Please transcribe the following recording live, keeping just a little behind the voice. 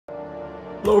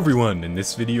Hello everyone, in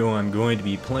this video I'm going to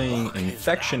be playing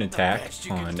Infection Attack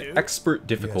on Expert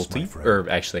difficulty, or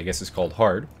actually I guess it's called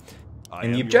Hard.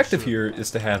 And the objective here is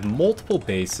to have multiple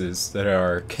bases that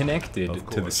are connected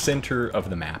to the center of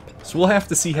the map. So we'll have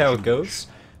to see how it goes.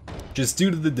 Just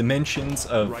due to the dimensions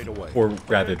of, or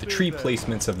rather the tree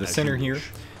placements of the center here,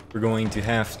 we're going to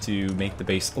have to make the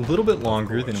base a little bit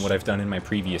longer than what I've done in my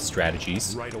previous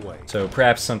strategies. So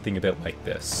perhaps something a bit like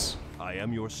this. I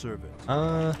am your servant.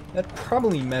 That'd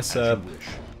probably mess up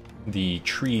the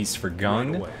trees for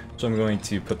Gung, so I'm going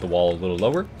to put the wall a little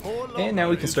lower, and now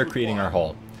we can start creating our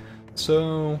hall.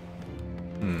 So,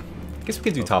 I guess we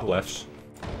could do top left.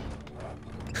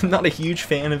 Not a huge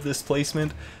fan of this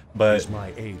placement, but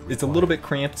it's a little bit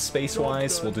cramped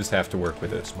space-wise, we'll just have to work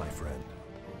with it.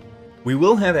 We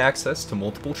will have access to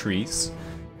multiple trees.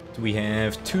 So we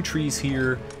have 2 trees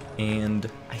here,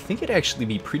 and I think it'd actually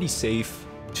be pretty safe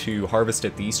to harvest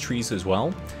at these trees as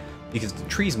well, because the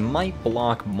trees might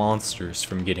block monsters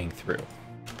from getting through.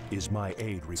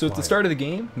 So at the start of the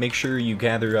game, make sure you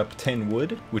gather up 10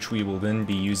 wood, which we will then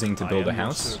be using to build a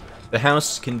house. The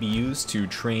house can be used to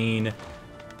train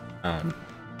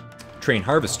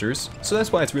harvesters, so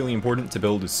that's why it's really important to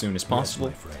build as soon as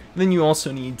possible. Then you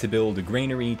also need to build a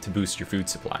granary to boost your food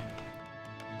supply.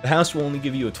 The house will only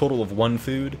give you a total of 1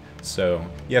 food, so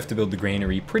you have to build the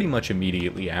granary pretty much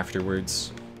immediately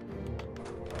afterwards.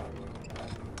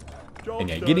 And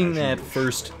yeah, getting that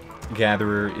first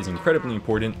gatherer is incredibly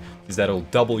important, because that'll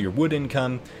double your wood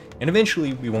income, and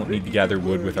eventually we won't need to gather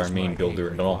wood with our main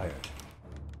builder at all.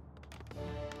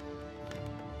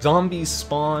 Zombies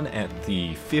spawn at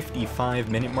the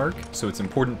 55-minute mark, so it's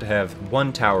important to have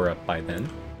 1 tower up by then.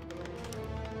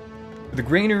 For the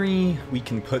granary, we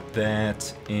can put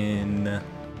that in...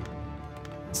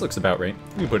 This looks about right.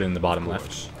 We can put it in the bottom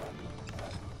left.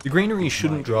 The granary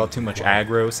shouldn't draw too much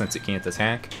aggro since it can't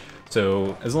attack,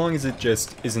 so as long as it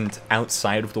just isn't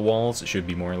outside of the walls, it should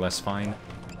be more or less fine.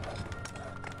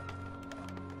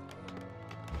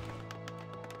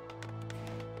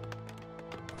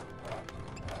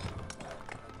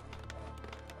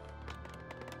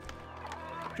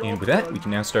 And with that, we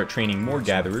can now start training more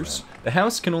gatherers. The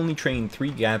house can only train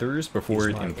 3 gatherers before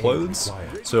it implodes,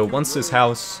 so once this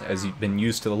house has been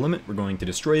used to the limit, we're going to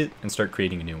destroy it and start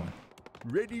creating a new one.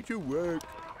 Ready to work.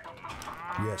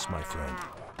 Yes, my friend.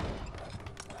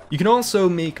 You can also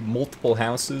make multiple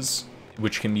houses,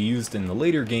 which can be used in the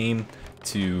later game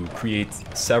to create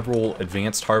several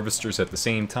advanced harvesters at the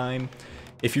same time.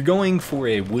 If you're going for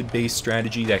a wood-based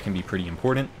strategy, that can be pretty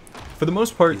important. For the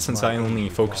most part, since I only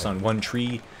focus on 1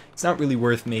 tree, it's not really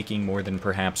worth making more than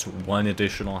perhaps 1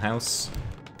 additional house.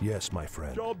 Yes, my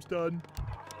friend. Job's done.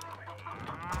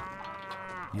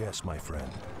 Yes, my friend.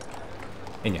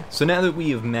 And yeah, so now that we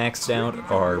have maxed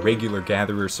out our regular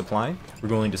gatherer supply, we're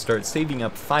going to start saving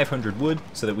up 500 wood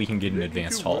so that we can get an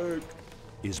advanced hall.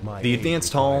 The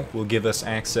advanced hall will give us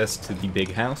access to the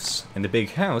big house, and the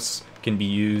big house can be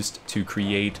used to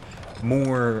create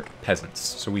more peasants.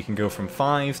 So we can go from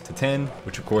 5 to 10,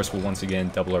 which of course will once again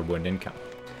double our wood income.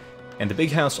 And the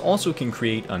big house also can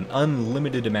create an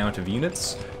unlimited amount of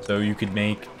units, so you could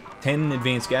make 10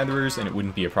 advanced gatherers and it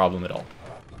wouldn't be a problem at all.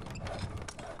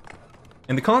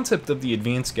 And the concept of the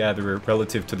advanced gatherer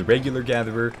relative to the regular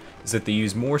gatherer is that they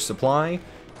use more supply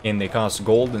and they cost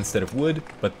gold instead of wood,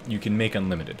 but you can make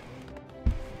unlimited.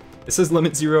 It says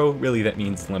limit 0, really that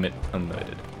means limit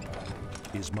unlimited.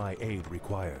 Is my aid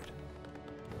required?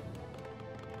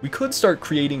 We could start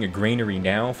creating a granary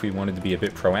now if we wanted to be a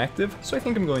bit proactive, so I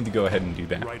think I'm going to go ahead and do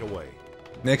that. Right away.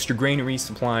 The extra granary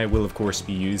supply will of course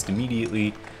be used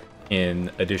immediately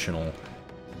in additional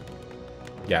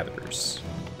gatherers.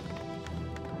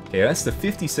 Okay, that's the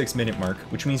 56-minute mark,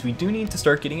 which means we do need to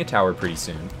start getting a tower pretty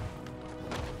soon.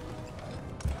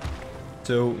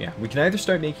 So yeah, we can either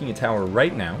start making a tower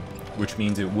right now, which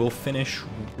means it will finish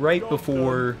right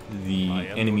before the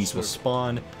enemies will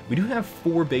spawn. We do have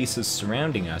 4 bases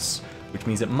surrounding us, which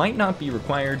means it might not be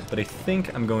required, but I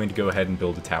think I'm going to go ahead and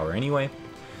build a tower anyway.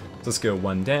 So let's go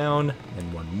 1 down,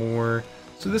 and 1 more.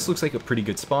 So this looks like a pretty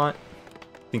good spot.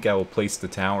 I think I will place the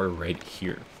tower right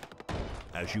here.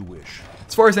 As you wish.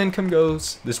 As far as income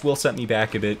goes, this will set me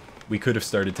back a bit. We could have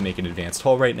started to make an advanced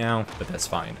hall right now, but that's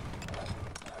fine.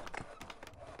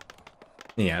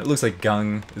 Yeah, it looks like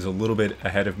Gung is a little bit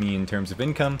ahead of me in terms of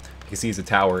income, because he has a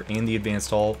tower and the advanced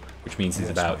hall, which means he's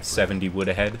about 70 wood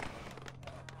ahead.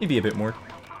 Maybe a bit more.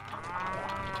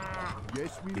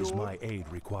 Is my aid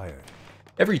required?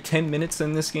 Every 10 minutes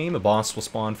in this game, a boss will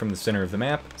spawn from the center of the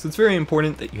map, so it's very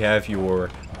important that you have your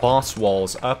boss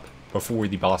walls up before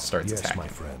the boss starts attacking. My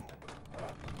friend.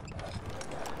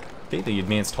 Okay, the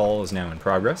advanced hall is now in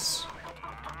progress.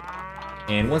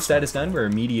 And once that is done, we're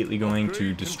immediately going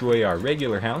to destroy our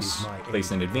regular house,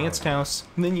 place an advanced house,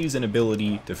 and then use an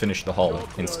ability to finish the hall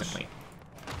instantly.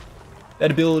 That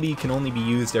ability can only be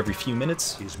used every few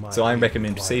minutes, so I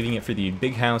recommend saving it for the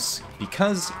big house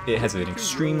because it has an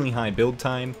extremely high build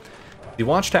time. The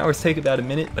watchtowers take about a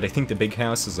minute, but I think the big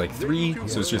house is like 3,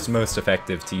 so it's just most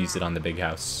effective to use it on the big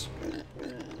house.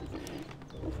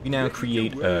 We now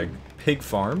create a pig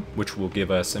farm, which will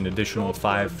give us an additional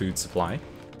 5 food supply.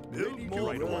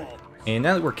 And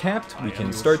now that we're capped, we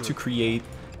can start to create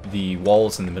the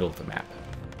walls in the middle of the map.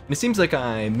 And it seems like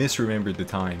I misremembered the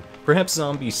time. Perhaps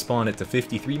zombies spawn at the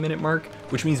 53-minute mark,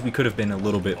 which means we could have been a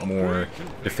little bit more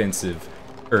defensive,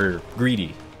 or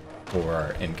greedy, for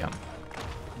our income.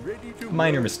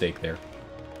 Minor mistake there.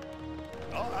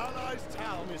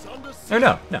 Oh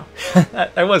no, no.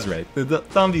 I was right. The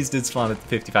zombies did spawn at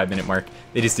the 55-minute mark,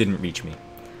 they just didn't reach me.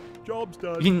 Job's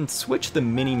done. You can switch the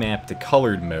mini-map to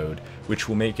colored mode, which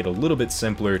will make it a little bit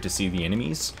simpler to see the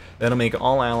enemies. That'll make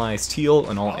all allies teal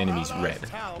and all enemies red.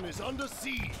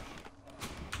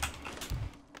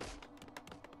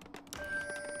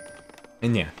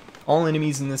 And yeah, all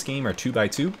enemies in this game are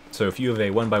 2x2, so if you have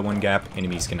a 1x1 gap,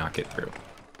 enemies cannot get through.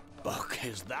 Buck,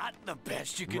 is that the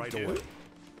best you can do?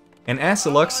 And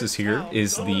Asaluxus here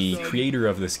is the creator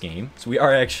of this game, so we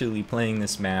are actually playing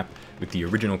this map with the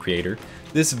original creator.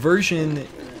 This version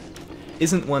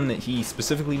isn't one that he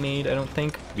specifically made, I don't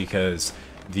think, because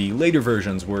the later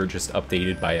versions were just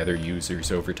updated by other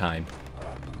users over time.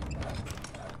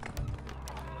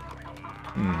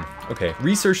 Okay,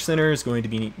 Research Center is going to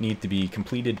need to be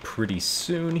completed pretty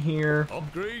soon here.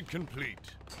 Upgrade complete.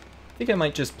 I think I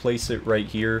might just place it right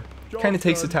here. Kind of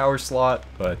takes a tower slot,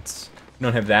 but we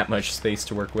don't have that much space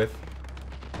to work with.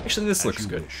 Actually, this looks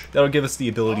good. That'll give us the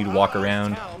ability to walk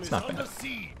around. It's not bad.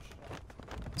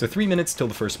 So 3 minutes till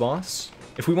the first boss.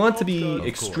 If we want to be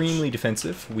extremely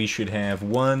defensive, we should have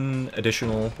 1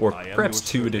 additional, or perhaps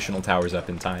 2 additional towers up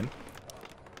in time.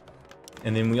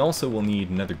 And then we also will need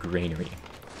another granary.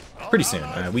 Pretty soon.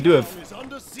 We do have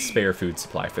spare food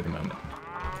supply for the moment.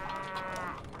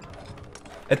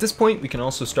 At this point, we can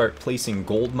also start placing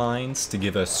gold mines to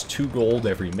give us 2 gold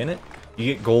every minute.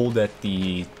 You get gold at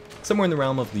the somewhere in the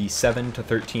realm of the 7 to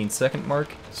 13 second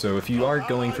mark, so if you are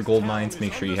going for gold mines,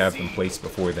 make sure you have them placed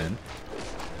before then.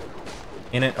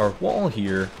 And at our wall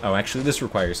here, oh actually this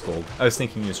requires gold. I was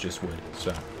thinking it was just wood,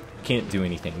 so can't do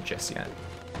anything just yet.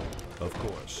 Of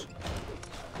course.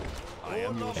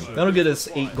 Okay, that'll get us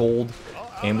 8 gold,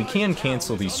 and we can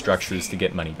cancel these structures to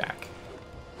get money back.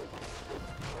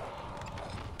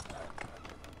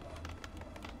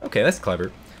 Okay, that's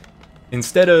clever.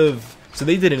 Instead of... So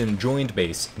they did an enjoined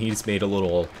base, and he just made a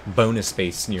little bonus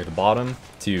base near the bottom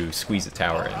to squeeze a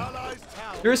tower in.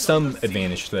 There is some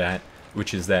advantage to that,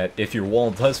 which is that if your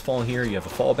wall does fall here, you have a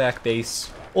fallback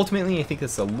base. Ultimately, I think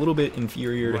it's a little bit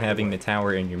inferior to having the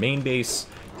tower in your main base,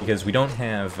 because we don't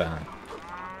have...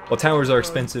 well, towers are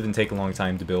expensive and take a long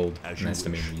time to build, and that's the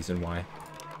main reason why.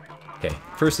 Okay,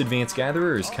 first Advanced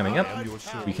Gatherer is coming up.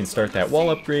 We can start that wall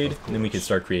upgrade, and then we can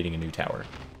start creating a new tower.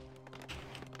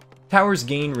 Towers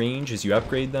gain range as you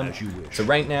upgrade them, so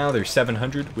right now they're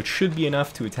 700, which should be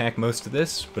enough to attack most of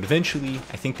this, but eventually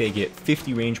I think they get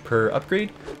 50 range per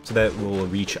upgrade, so that will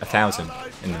reach 1,000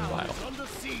 in a while.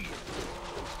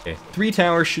 Okay, 3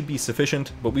 towers should be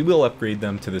sufficient, but we will upgrade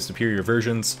them to the superior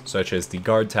versions, such as the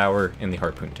Guard Tower and the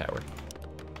Harpoon Tower.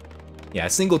 Yeah, a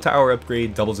single tower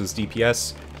upgrade doubles its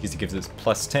DPS, because it gives us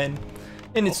plus 10,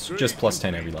 and it's just plus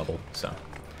 10 every level, so...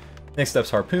 Next up's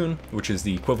Harpoon, which is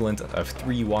the equivalent of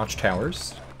 3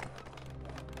 watchtowers.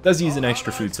 Does use an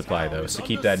extra food supply though, so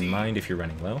keep that in mind if you're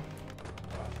running low.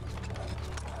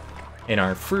 And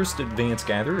our first Advanced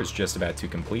Gatherer is just about to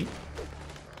complete.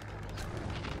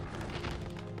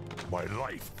 My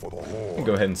life for the Horde.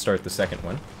 Go ahead and start the second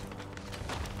one.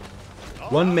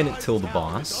 1 minute till the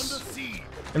boss.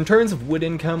 In terms of wood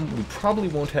income, we probably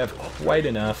won't have quite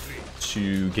enough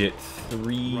to get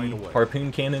 3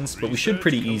 harpoon cannons, but we should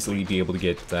pretty easily be able to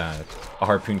get a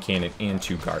harpoon cannon and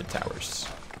 2 guard towers.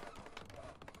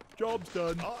 Job's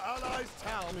done. Our allies'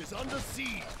 town is under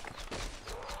siege.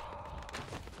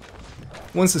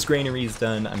 Once this granary is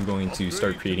done, I'm going to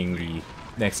start creating the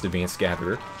next Advanced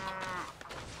Gatherer.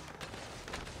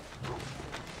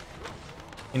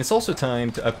 And it's also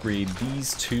time to upgrade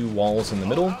these 2 walls in the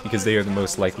middle, because they are the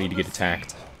most likely to get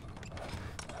attacked.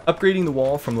 Upgrading the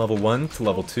wall from level 1 to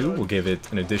level 2 will give it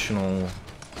some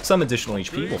additional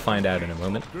HP, we'll find out in a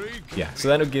moment. Yeah, so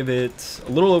that'll give it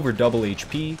a little over double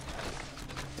HP.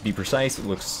 To be precise, it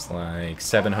looks like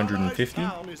 750.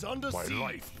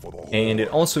 And it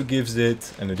also gives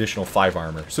it an additional 5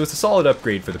 armor, so it's a solid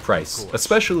upgrade for the price,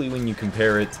 especially when you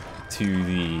compare it to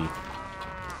the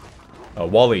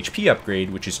wall HP upgrade,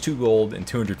 which is 2 gold and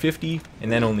 250,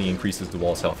 and that only increases the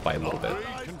wall's health by a little bit.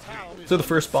 So the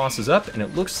first boss is up, and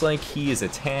it looks like he is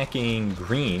attacking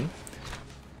green.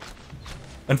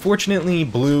 Unfortunately,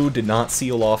 blue did not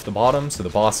seal off the bottom, so the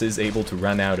boss is able to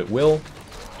run out at will.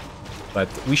 But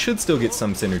we should still get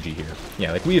some synergy here.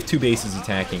 Yeah, like we have 2 bases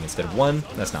attacking instead of 1.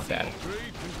 That's not bad.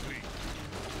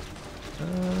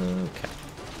 Okay.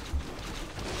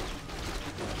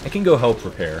 I can go help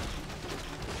repair.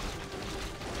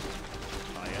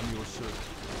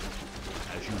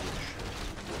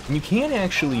 And you can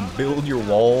actually build your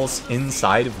walls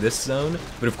inside of this zone,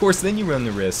 but of course then you run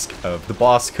the risk of the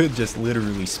boss could just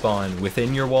literally spawn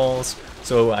within your walls,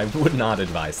 so I would not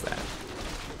advise that.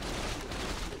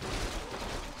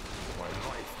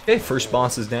 Okay, first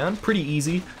boss is down. Pretty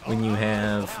easy when you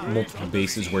have multiple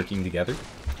bases working together.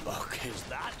 Look, is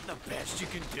that the best you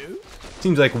can do?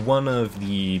 Seems like one of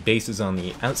the bases on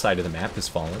the outside of the map has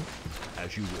fallen.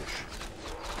 As you wish.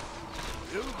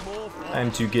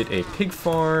 Time to get a pig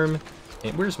farm,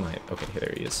 and where's my, okay,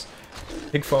 there he is.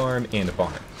 Pig farm and a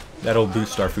barn. That'll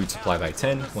boost our food supply by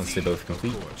 10 once they both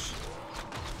complete.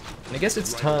 And I guess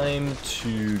it's time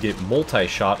to get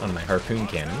multi-shot on my harpoon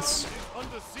cannons.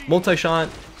 Multi-shot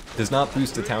does not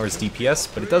boost the tower's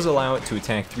DPS, but it does allow it to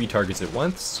attack 3 targets at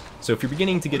once, so if you're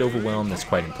beginning to get overwhelmed, that's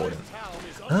quite important.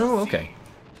 Oh, okay.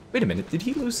 Wait a minute, did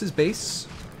he lose his base?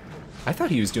 I thought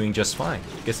he was doing just fine.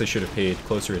 I guess I should have paid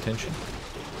closer attention.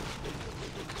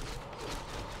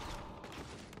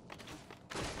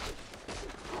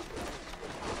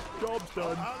 Job's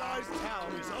done. Allies'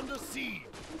 town is under siege.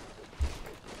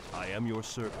 I am your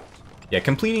servant. Yeah,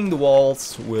 completing the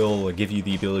walls will give you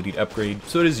the ability to upgrade,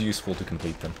 so it is useful to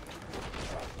complete them.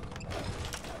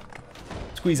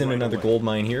 Squeeze in another gold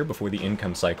mine here before the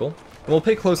income cycle, and we'll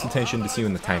pay close attention to see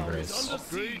when the timer is.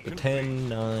 The 10,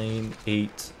 9,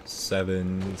 8,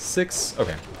 7, 6,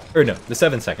 okay. Or no, the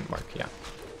 7-second mark, yeah.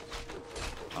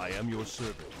 I am your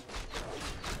servant.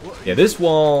 Yeah, this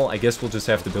wall, I guess we'll just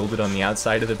have to build it on the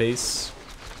outside of the base.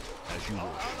 As you wish.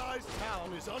 Allies'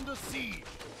 town is under siege.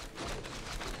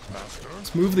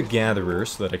 Let's move the gatherer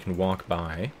so that I can walk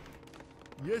by.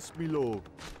 Yes, my lord.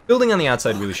 Building on the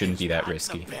outside really shouldn't be that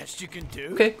risky. The best you can do.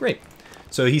 Okay, great.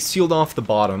 So he sealed off the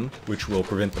bottom, which will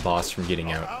prevent the boss from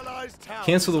getting out. Allies' town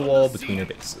Cancel the is wall under between our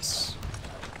siege. bases.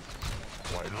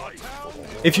 Our town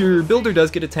is If your builder does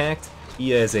get attacked,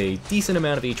 he has a decent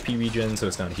amount of HP regen, so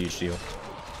it's not a huge deal.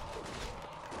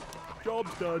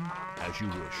 Job's done. As you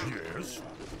wish. Yes.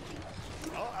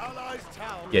 our allies'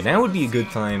 town Yeah, is now would be a under good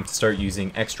siege. time to start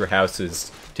using extra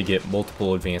houses to get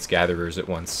multiple advanced gatherers at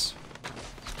once.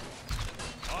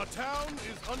 Our town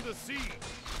is under siege.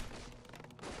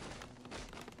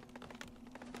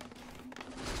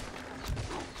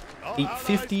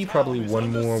 850, probably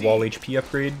one more wall HP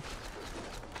upgrade.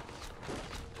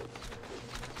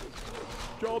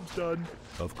 Job's done.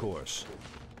 Of course.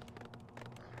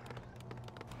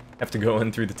 Have to go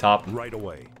in through the top. Right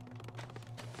away.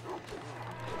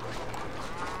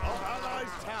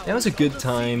 Now is a good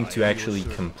time to actually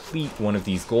complete one of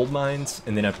these gold mines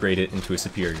and then upgrade it into a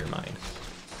superior mine.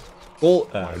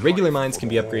 Regular mines can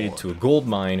be upgraded to a gold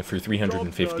mine for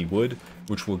 350 wood,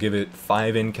 which will give it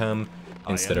 5 income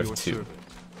instead of 2.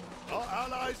 Our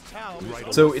allies' town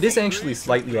is So it is actually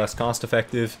slightly less cost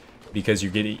effective because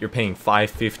you're paying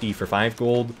 550 for 5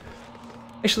 gold.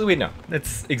 Actually, wait, no,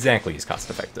 that's exactly as cost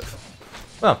effective.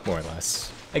 Well, more or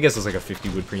less. I guess it's like a 50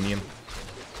 wood premium.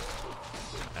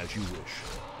 As you wish.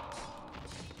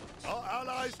 Our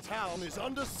allies' town is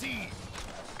under siege.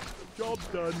 Job's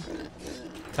done.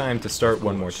 Time to start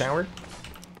one more tower.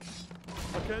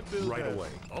 I can't build right away.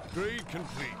 Upgrade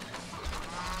complete.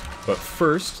 But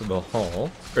first, the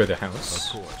hall, or the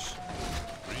house. Of course.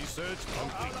 Research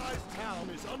complete. Our allies' town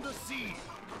is under siege.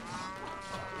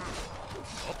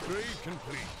 Upgrade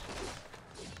complete.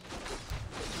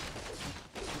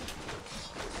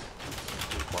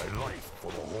 My life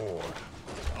for the horde.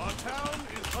 Our town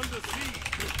is under siege.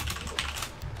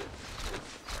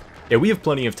 Yeah, we have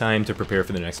plenty of time to prepare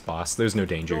for the next boss. There's no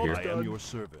danger here. I am your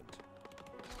servant.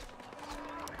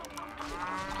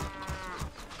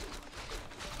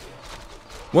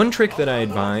 One trick that I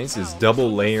advise is double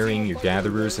layering your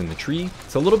gatherers in the tree.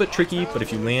 It's a little bit tricky, but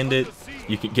if you land it,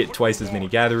 you can get twice as many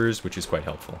gatherers, which is quite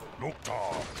helpful.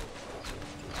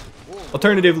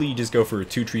 Alternatively, you just go for a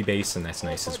 2-tree base, and that's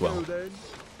nice as well.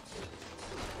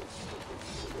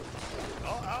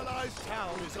 Our allies'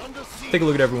 town is under siege. Take a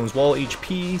look at everyone's wall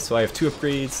HP. So I have 2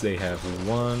 upgrades. They have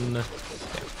 1. Yeah.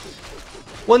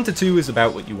 1 to 2 is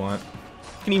about what you want.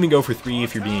 You can even go for 3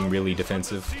 if you're being really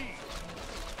defensive.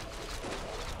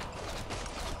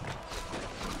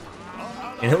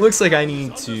 And it looks like I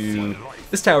need to...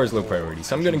 This tower is low priority,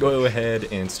 so I'm going to go ahead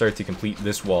and start to complete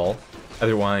this wall.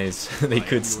 Otherwise, they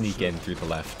could sneak in through the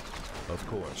left. Of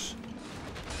course.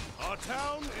 Our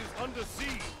town is under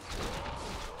siege.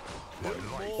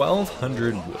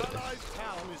 1,200 wood.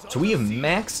 So we have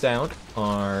maxed out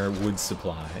our wood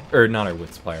supply, or not our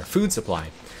wood supply, our food supply.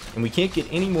 And we can't get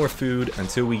any more food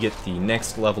until we get the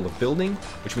next level of building,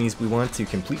 which means we want to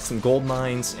complete some gold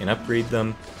mines and upgrade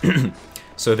them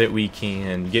so that we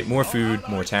can get more food,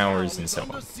 more towers, and so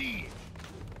on.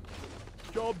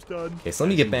 Job's done. Okay, so let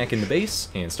me get back in the base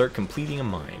and start completing a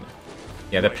mine.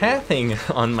 Yeah, the pathing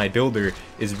on my builder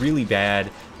is really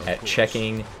bad at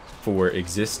checking for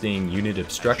existing unit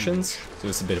obstructions, so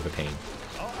it's a bit of a pain.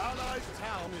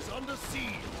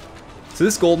 So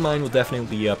this gold mine will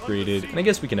definitely be upgraded, and I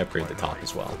guess we can upgrade the top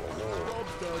as well.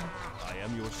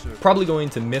 Probably going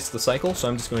to miss the cycle, so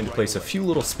I'm just going to place a few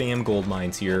little spam gold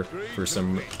mines here for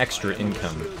some extra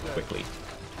income quickly.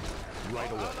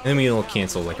 And then we'll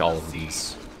cancel like all of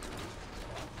these.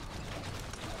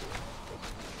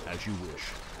 As you wish.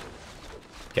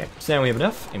 Okay, so now we have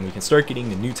enough, and we can start getting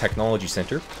the new technology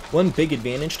center. One big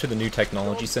advantage to the new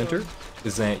technology center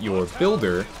is that your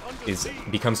builder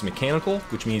becomes mechanical,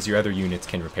 which means your other units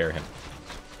can repair him.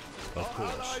 Of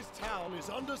course.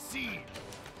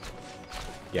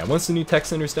 Yeah, once the new tech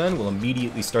center's done, we'll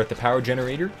immediately start the power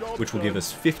generator, which will give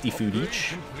us 50 food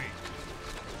each.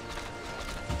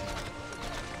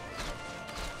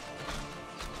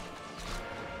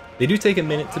 They do take a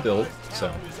minute to build,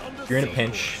 so if you're in a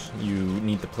pinch, you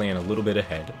need to plan a little bit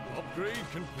ahead.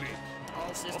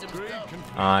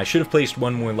 I should have placed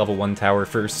one more level 1 tower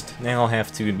first. Now I'll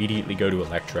have to immediately go to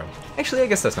Electro. Actually, I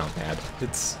guess that's not bad.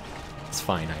 It's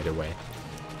fine either way.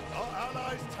 Our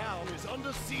allies' town is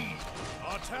under siege.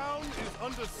 Our town is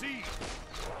under siege.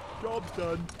 Job's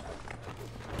done.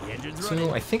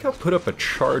 So I think I'll put up a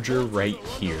charger right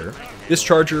here. This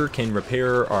charger can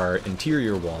repair our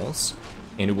interior walls,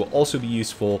 and it will also be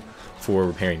useful for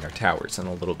repairing our towers in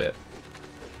a little bit.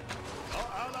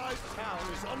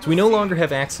 So we no longer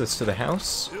have access to the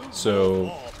house,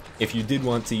 so if you did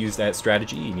want to use that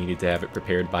strategy, you needed to have it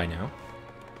prepared by now.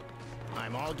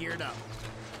 I'm all geared up.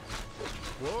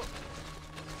 What?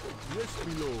 Yes,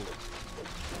 my lord.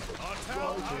 Our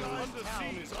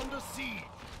town is under siege.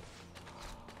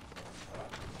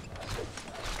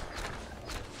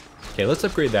 Okay, let's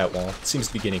upgrade that wall. It seems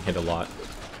to be getting hit a lot.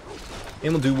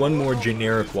 And we'll do one more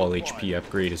generic wall HP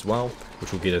upgrade as well,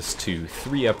 which will get us to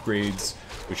 3 upgrades,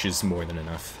 which is more than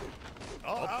enough.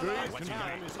 Our allies'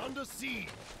 town is under siege.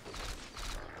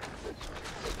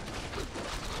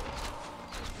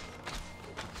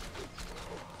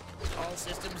 All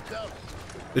systems go.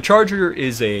 The charger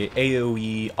is a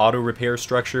AoE auto repair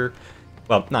structure.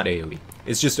 Well, not AoE.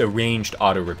 It's just a ranged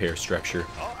auto repair structure.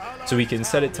 So we can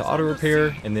set it to auto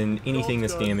repair, and then anything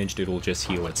that's damaged, it'll just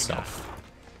heal itself.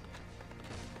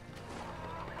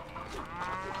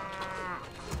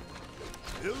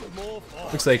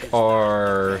 Looks like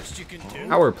our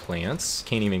power plants,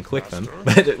 can't even click them,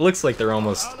 but it looks like they're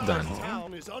almost done.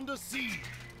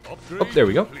 Oh, there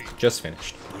we go. Just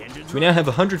finished. So we now have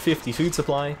 150 food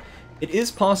supply. It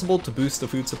is possible to boost the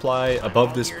food supply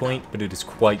above this point, but it is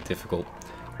quite difficult.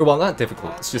 Or, well, not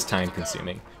difficult, it's just time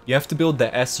consuming. You have to build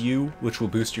the SU, which will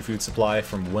boost your food supply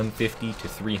from 150 to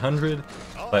 300,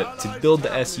 but to build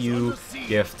the SU,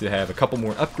 you have to have a couple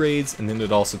more upgrades, and then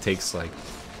it also takes like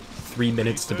 3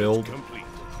 minutes to build.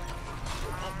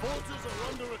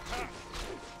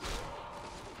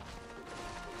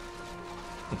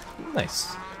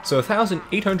 Nice. So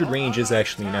 1,800 range is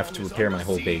actually enough to repair my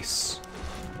whole base.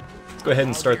 Let's go ahead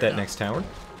and start that next tower.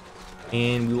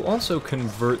 And we will also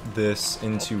convert this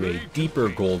into a deeper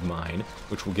gold mine,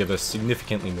 which will give us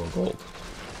significantly more gold.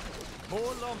 More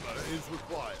lumber is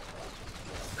required.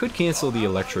 Could cancel the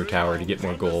Electro Tower to get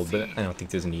more gold, but I don't think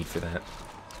there's a need for that.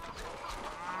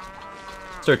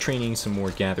 Start training some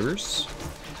more gatherers.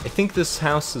 I think this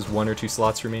house has 1 or 2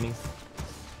 slots remaining.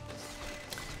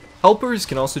 Helpers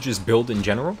can also just build in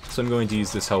general, so I'm going to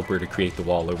use this helper to create the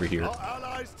wall over here. Our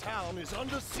allies' town is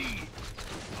under siege.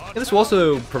 And this will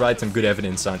also provide some good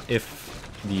evidence on if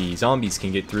the zombies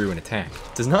can get through and attack.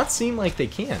 It does not seem like they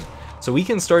can, so we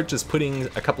can start just putting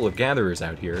a couple of gatherers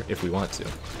out here if we want to.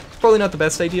 Probably not the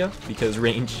best idea, because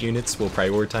ranged units will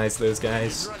prioritize those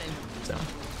guys, so...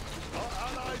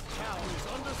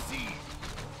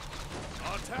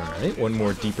 Alright, one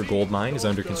more deeper gold mine is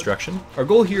under construction. Our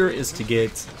goal here is to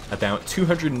get about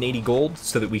 280 gold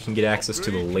so that we can get access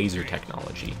to the laser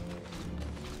technology.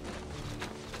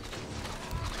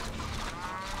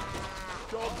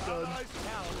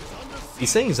 He's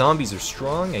saying zombies are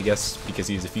strong, I guess because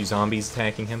he has a few zombies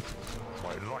attacking him.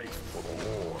 My life for the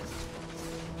Lord.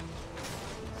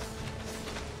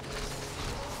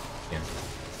 Yeah.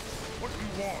 What do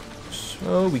you want?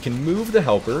 So we can move the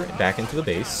helper back into the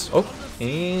base. Oh,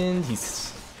 and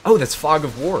he's... Oh, that's Fog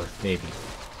of War, maybe.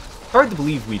 Hard to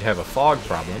believe we'd have a fog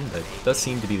problem, but it does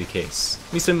seem to be the case.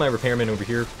 Let me send my repairman over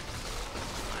here.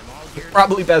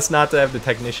 Probably best not to have the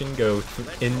technician go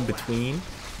in between,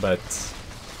 but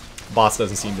boss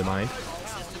doesn't seem to mind.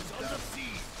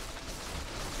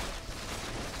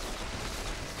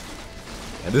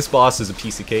 Yeah, this boss is a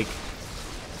piece of cake.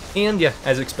 And yeah,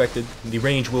 as expected, the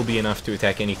range will be enough to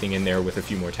attack anything in there with a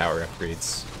few more tower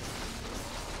upgrades.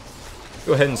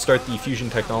 Go ahead and start the fusion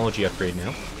technology upgrade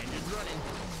now.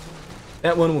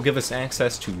 That one will give us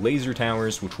access to laser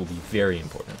towers, which will be very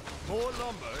important. More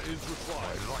lumber is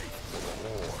required. My life for the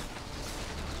Lord.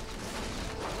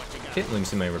 Okay, let me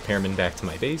send my repairman back to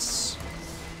my base.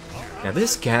 Now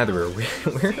this gatherer,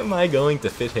 where am I going to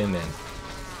fit him in?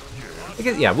 I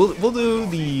guess, yeah, we'll do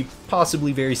the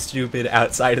possibly very stupid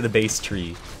outside of the base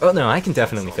tree. Oh no, I can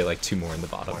definitely fit like 2 more in the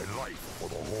bottom. My life for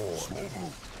the Lord.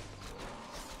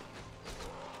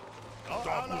 Our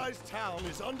allies' town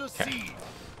is under siege.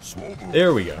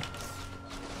 There we go.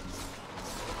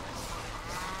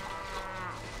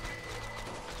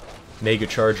 Mega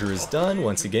Charger is done.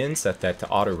 Once again, set that to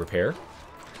auto repair.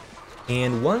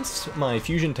 And once my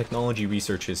fusion technology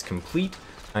research is complete,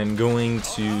 I'm going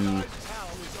to... Town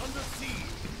is under siege.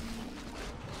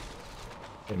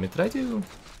 Wait a minute, did I do...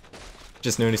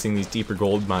 Just noticing these deeper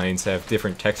gold mines have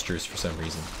different textures for some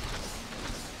reason.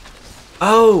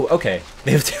 Oh, okay.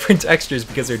 They have different textures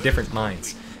because they're different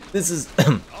mines. This is...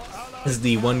 this is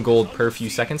the 1 gold per few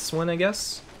seconds one, I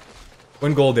guess?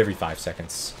 1 gold every 5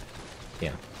 seconds.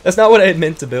 Yeah. That's not what I had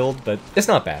meant to build, but it's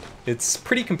not bad. It's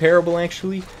pretty comparable,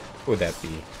 actually. What would that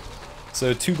be?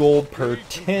 So 2 gold per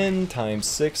 10 times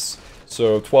 6.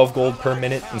 So 12 gold per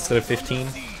minute instead of 15.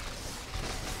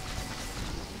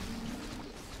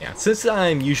 Yeah, since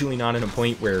I'm usually not in a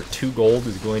point where 2 gold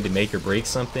is going to make or break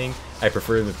something, I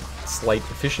prefer the slight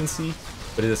efficiency,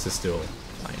 but this is still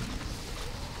fine.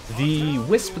 The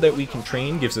Wisp that we can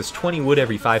train gives us 20 wood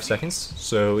every 5 seconds,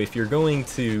 so if you're going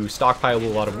to stockpile a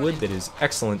lot of wood, that is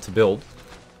excellent to build.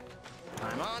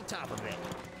 I'm on top of it.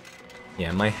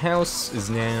 Yeah, my house is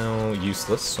now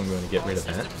useless, so I'm going to get rid of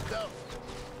that. Systems go.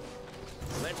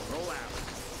 Let's roll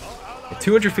out.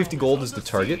 250 gold is the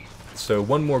target, so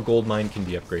 1 more gold mine can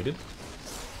be upgraded.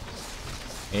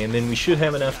 And then we should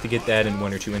have enough to get that in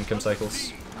 1 or 2 income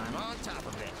cycles. I'm on top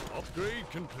of it. Upgrade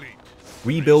complete.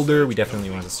 Rebuilder, we definitely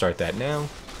want to start that now.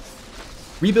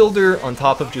 Rebuilder, on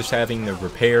top of just having the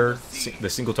repair, the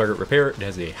single target repair, it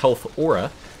has a health aura,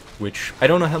 which I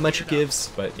don't know how much it gives,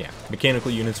 but yeah,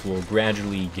 mechanical units will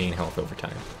gradually gain health over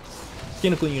time.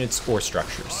 Mechanical units or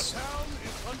structures. Town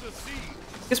is under siege.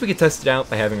 I guess we could test it out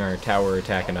by having our tower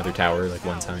attack another tower like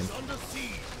 1 time. Under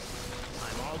siege.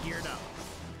 I'm all geared up.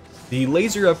 The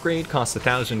laser upgrade costs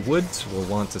 1,000 wood, so we'll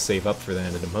want to save up for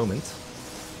that in a moment.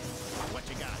 What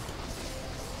you got?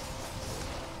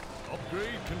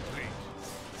 Upgrade complete.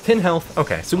 10 health,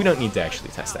 okay, so we don't need to actually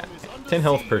test that. 10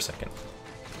 health per second.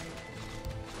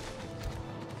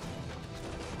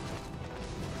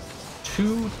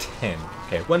 210.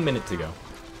 Okay, 1 minute to go.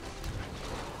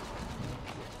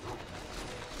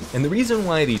 And the reason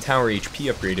why the tower HP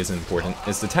upgrade is important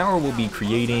is the tower will be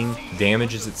creating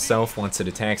damages itself once it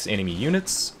attacks enemy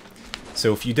units.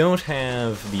 So if you don't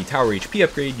have the tower HP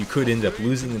upgrade, you could end up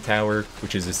losing the tower,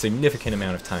 which is a significant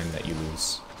amount of time that you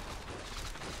lose.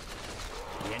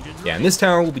 The engine's Yeah, and this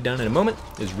tower will be done in a moment.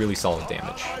 It's really solid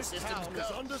damage. Allies' town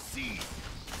is under siege.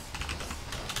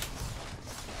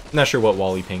 Not sure what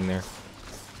Wally pinged there.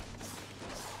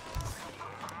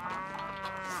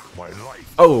 My life.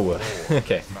 Oh,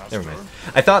 okay, never mind.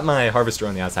 I thought my harvester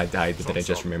on the outside died, but then I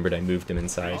just remembered I moved him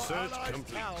inside. Allies'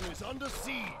 town is under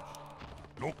siege.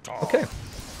 Okay,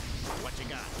 what you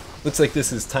got? looks like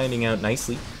this is timing out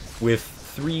nicely. With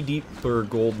 3 deeper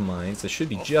gold mines, there should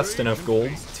be just enough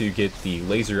gold to get the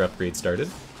laser upgrade started.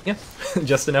 Yeah,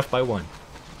 just enough by 1.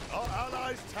 Our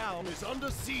allies' town is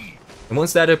under siege. And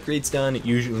once that upgrade's done, it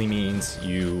usually means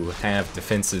you have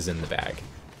defenses in the bag.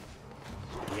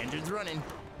 The engine's running.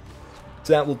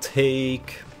 So that will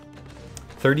take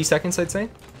 30 seconds, I'd say.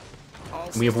 All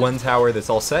We have 1 tower that's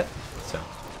all set, so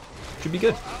should be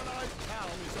good. Allies' town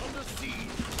is under siege.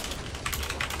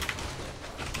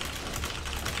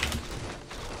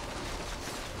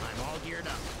 I'm all geared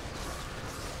up.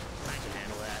 I can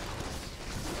handle that.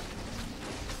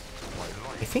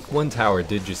 I think 1 tower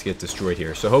did just get destroyed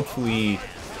here, so hopefully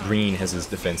Green has his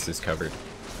defenses covered.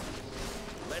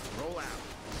 Let's roll out.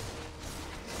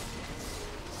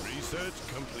 Research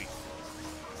complete.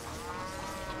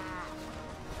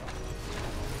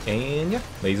 And yeah,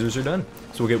 lasers are done.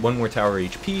 So we'll get one more tower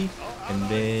HP, and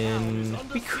then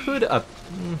we could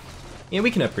yeah, we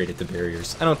can upgrade it to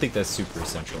barriers. I don't think that's super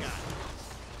essential.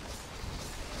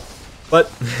 But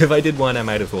if I did one, I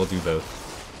might as well do both.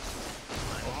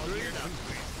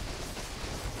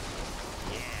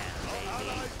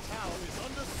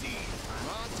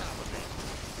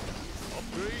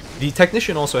 The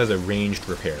Technician also has a ranged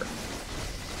repair.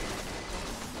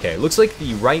 Okay, looks like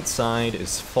the right side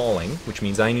is falling, which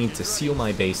means I need to seal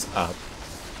my base up.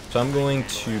 So I'm going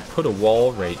to put a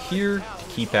wall right here to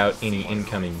keep out any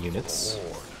incoming units.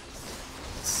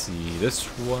 Let's see, this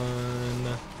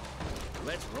one,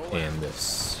 and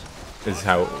this. This is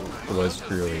how it was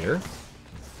earlier.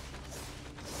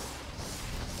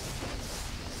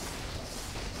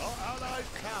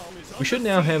 We should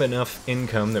now have enough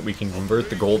income that we can convert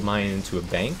the gold mine into a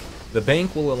bank. The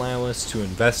bank will allow us to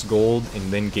invest gold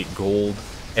and then get gold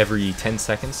every 10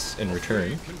 seconds in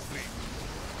return.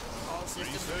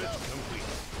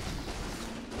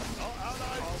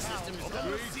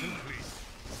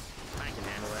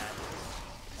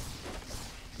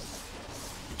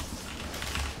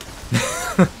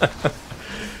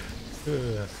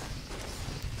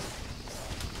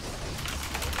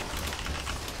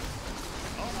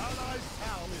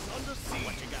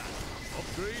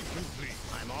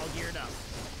 I'm all geared up.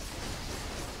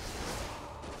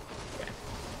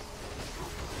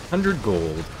 100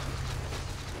 gold.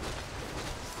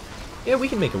 Yeah, we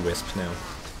can make a wisp now.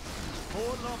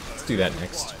 Let's do that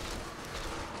next.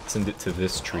 Send it to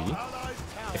this tree.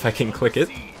 If I can click it.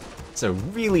 It's a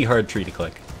really hard tree to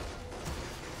click.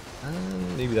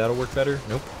 Maybe that'll work better.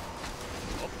 Nope.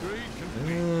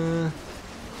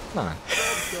 Come on.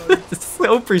 It's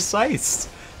so precise.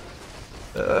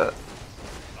 Alright.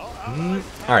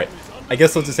 I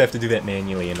guess I'll just have to do that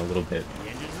manually in a little bit.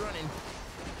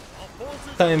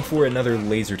 Time for another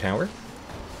laser tower.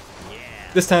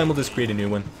 This time we'll just create a new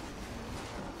one.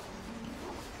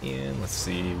 And let's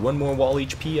see, one more wall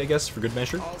HP, I guess, for good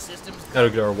measure. That'll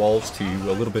get our walls to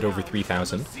a little bit over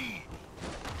 3,000.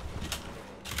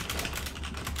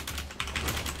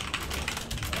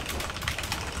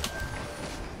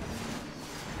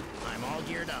 I'm all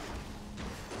geared up.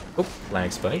 Oh,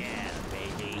 lag spike. Yeah,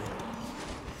 baby.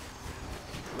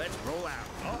 Let's roll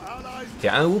out.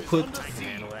 Yeah, I will put... I can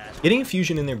handle that. Getting a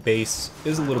fusion in their base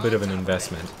is a little bit of an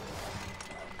investment.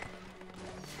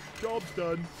 Job's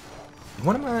done.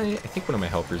 I think one of my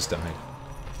helpers died.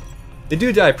 They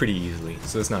do die pretty easily,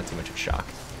 so it's not too much of a shock.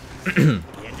 The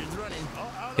engine's running.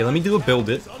 Okay, let me do a build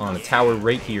it on a tower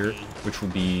right here, which will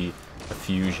be a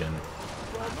fusion.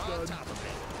 On top of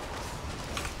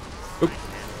it. Oop,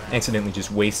 accidentally just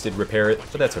wasted repair it,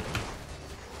 but that's okay.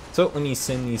 So let me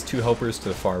send these two helpers to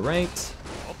the far right,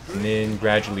 and then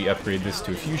gradually upgrade this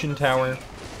to a fusion tower.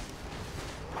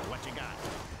 What you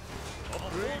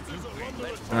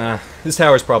got? This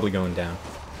tower's probably going down.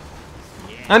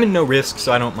 I'm in no risk,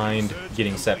 so I don't mind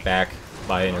getting set back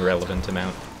by an irrelevant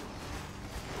amount.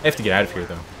 I have to get out of here,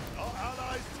 though.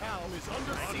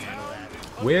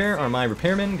 Where are my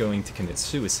repairmen going to commit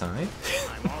suicide?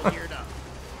 I'm all geared up.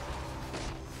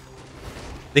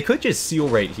 They could just seal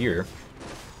right here,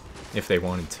 if they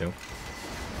wanted to.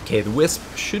 Okay, the Wisp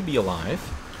should be alive.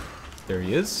 There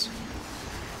he is.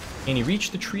 Can he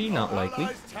reach the tree? Not likely.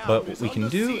 But what we can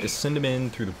do is send him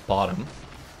in through the bottom.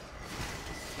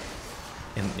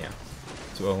 And yeah.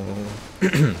 So we'll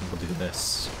do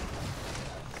this.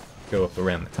 Go up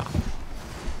around the top.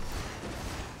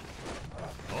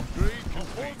 Upgrade.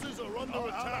 Forces are under attack. Our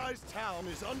allies' town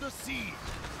is under siege.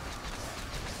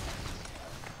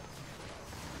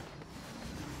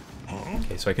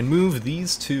 Okay, so I can move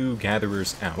these two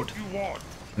gatherers out and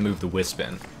move the Wisp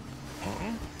in.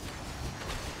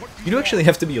 You do actually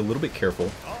have to be a little bit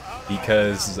careful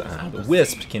because the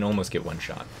Wisp can almost get one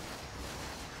shot.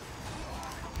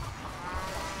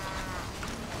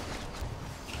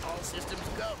 All systems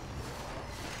go.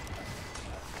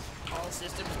 All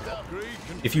systems go.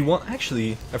 If you want,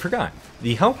 actually, I forgot.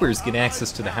 The helpers get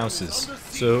access to the houses.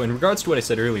 So in regards to what I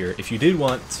said earlier, if you did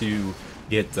want to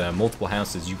get multiple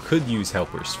houses, you could use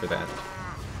helpers for that.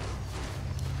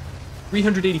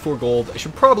 384 gold. I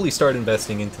should probably start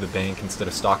investing into the bank instead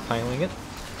of stockpiling it.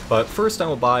 But first I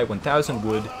will buy 1,000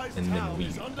 wood, and then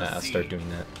we start doing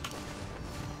that.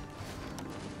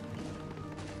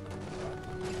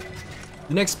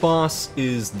 The next boss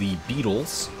is the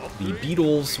beetles. The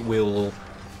beetles will...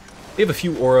 They have a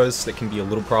few auras that can be a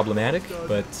little problematic,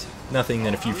 but nothing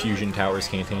that a few fusion towers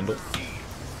can't handle.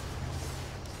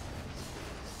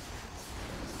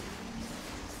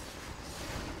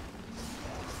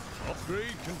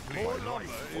 Upgrade complete. More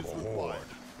lumber is required.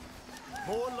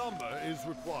 More lumber is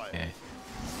required. Okay.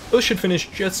 Those should finish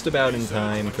just about in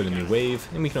time for the new wave,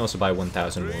 and we can also buy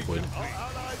 1,000 more wood. Our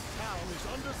allies' town is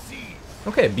under siege.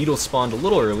 Okay, beetles spawned a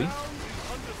little early.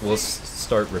 We'll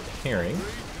start repairing.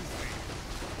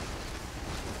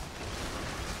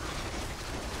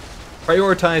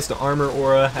 Prioritize the armor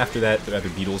aura. After that, the other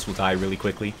beetles will die really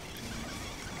quickly.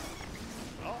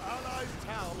 Our allies'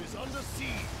 town is under siege.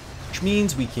 Which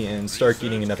means we can start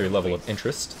getting another level of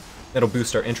interest. That'll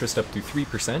boost our interest up to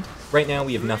 3%. Right now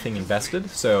we have nothing invested,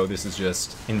 so this is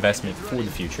just investment for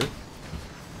the future.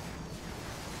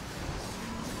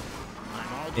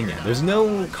 And yeah, there's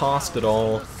no cost at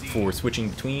all for switching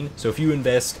between, so if you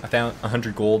invest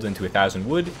 100 gold into 1,000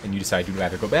 wood, and you decide you'd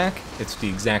rather go back, it's the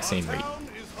exact same rate. Town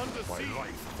is under siege.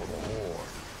 For the Horde.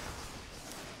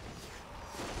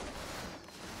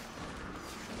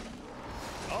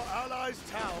 Our allies'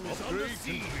 town is under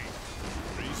siege.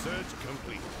 Research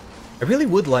complete. I really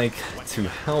would like to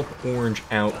help Orange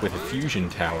out with a fusion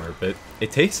tower, but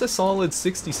it takes a solid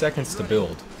 60 seconds to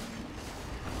build.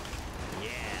 Yeah,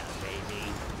 baby.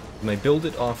 When I build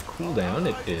it off cooldown,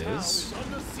 it is...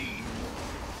 Under siege.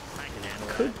 I can handle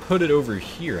Could put it over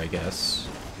here, I guess.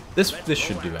 This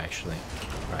should do, actually.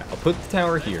 Alright, I'll put the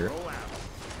tower here, Roll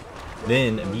out.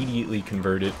 then immediately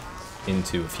convert it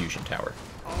into a fusion tower.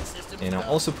 All systems And I'll go.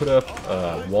 also put up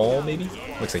a wall, maybe?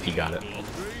 Looks like he got it.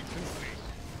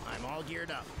 I'm all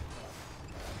geared up.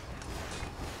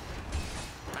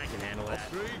 I can handle that.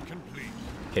 Upgrade complete.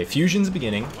 Okay, fusion's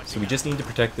beginning, so we just need to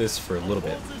protect this for a little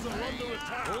bit. Forces are under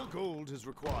attack. All gold is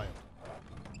required.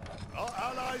 Our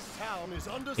allies' town is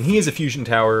under And he is a fusion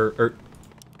tower, or...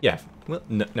 Yeah, well,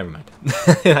 no, never mind.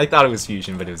 I thought it was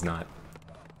fusion, but it was not.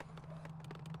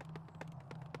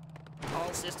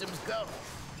 All systems go.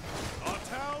 Our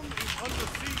town is under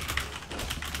siege.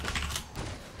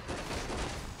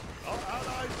 Our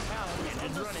allies' town is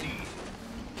under running. siege.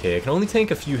 Okay, I can only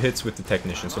tank a few hits with the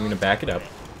technician, so I'm going to back it up.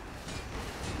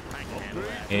 I can handle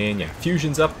that. And yeah,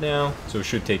 fusion's up now, so it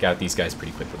should take out these guys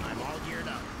pretty quickly. I'm all geared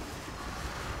up.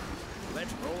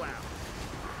 Let's roll out.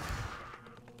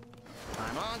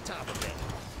 I'm on top of it.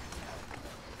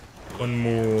 One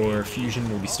more fusion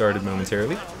will be started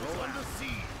momentarily. Town is under siege.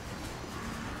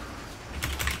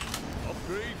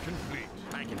 Upgrade complete.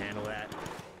 I can handle that.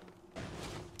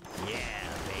 Yeah,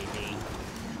 baby.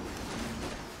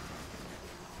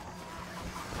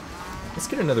 Let's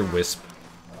get another wisp.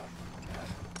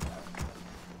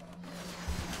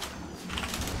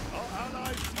 Our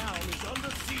allies' town is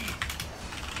under siege.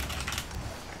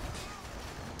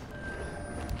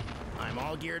 I'm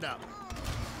all geared up.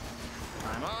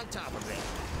 I'm on top of it.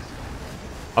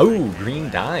 Oh, green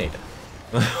died.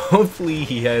 Hopefully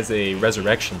he has a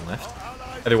resurrection left.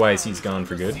 Otherwise he's gone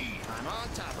for good. I'm on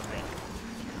top of it.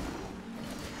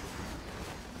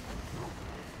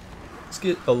 Let's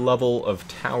get a level of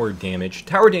tower damage.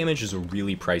 Tower damage is a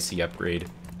really pricey upgrade.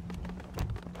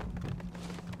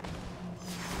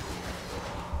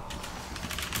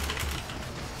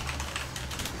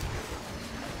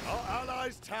 Our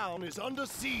allies' town is under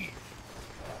siege.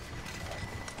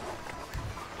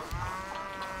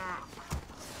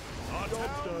 Our town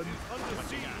is under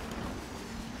siege.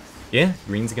 Yeah,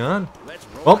 green's gone. Let's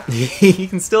roll Well, out. he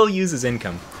can still use his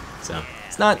income, so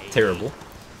it's not terrible.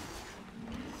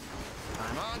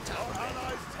 I'm on top of Our it.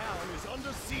 allies' town is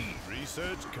under siege.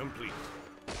 Research complete.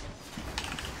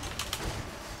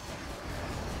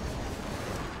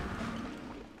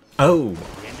 Oh,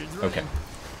 Engines running. okay.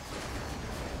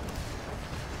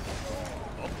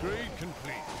 Upgrade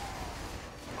complete.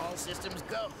 All systems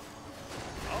go.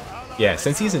 Yeah,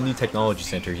 since he's a new technology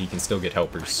center, he can still get I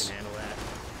helpers. can handle that.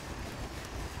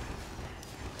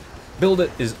 Build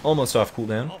it is almost off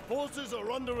cooldown. Our forces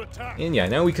are under attack. And yeah,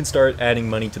 now we can start adding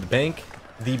money to the bank.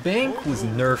 The bank was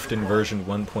nerfed in version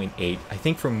 1.8, I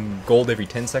think from gold every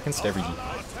 10 seconds to every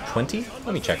 20?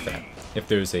 Let me check that, if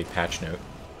there's a patch note.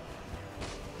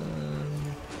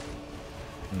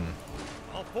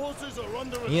 Our forces are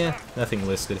under attack. Yeah, nothing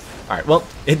listed. Alright, well,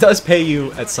 it does pay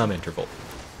you at some interval.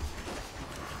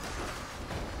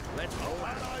 Let's roll Our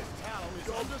out. allies' town is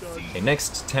under siege. Okay,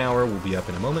 next tower will be up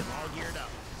in a moment. All geared up.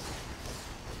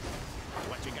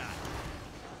 What you got?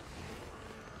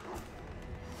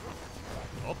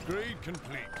 Upgrade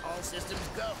complete. All systems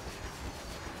go.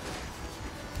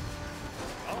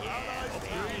 Our allies'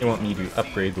 town They want me to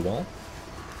upgrade the wall.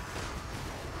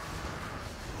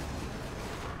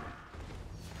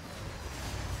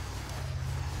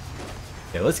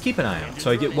 Yeah, let's keep an eye out. So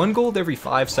I get 1 gold every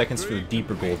 5 seconds for the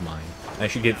deeper gold mine. I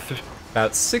should get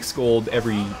about 6 gold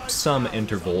every some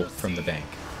interval from the bank.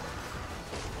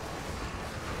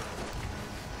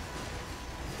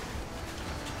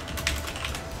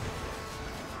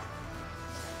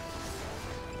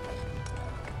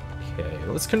 Okay,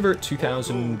 let's convert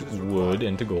 2,000 wood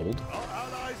into gold. Our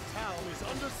allies' town is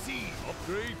under siege.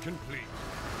 Upgrade complete.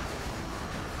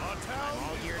 Our town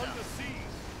all is geared under up. siege.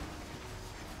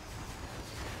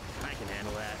 I can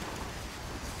handle that.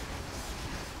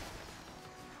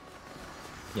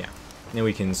 Yeah. Now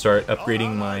we can start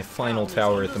upgrading my final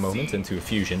tower at the moment into a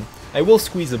fusion. I will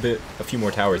squeeze a few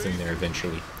more towers in there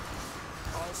eventually.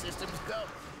 All systems go.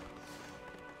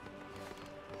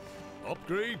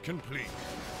 Upgrade complete.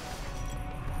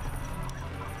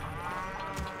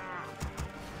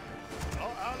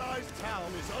 Our allies'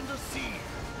 town is under siege.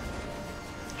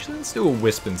 Actually, let's do a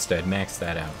wisp instead, max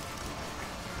that out.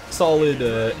 Solid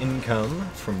income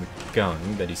from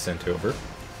Gung that he sent over.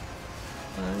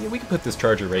 Yeah, we can put this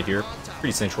charger right here.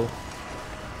 Pretty central.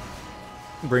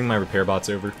 Bring my repair bots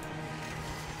over.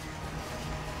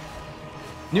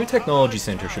 New Technology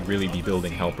Center should really be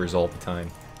building helpers all the time.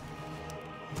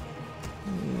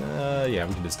 Yeah,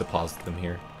 we can just deposit them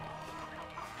here.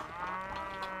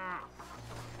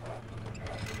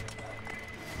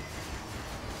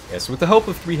 Yeah, so with the help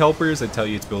of 3 helpers, I'd tell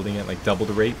you it's building at like double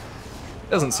the rate.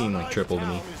 Doesn't seem like triple to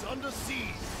me. Town is under siege.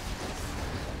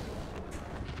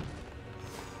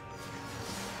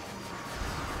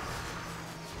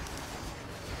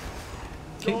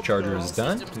 Okay, charger is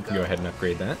done. We can go ahead and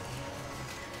upgrade that.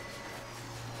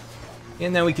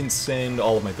 And now we can send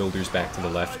all of my builders back to the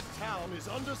left. Town is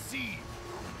under siege.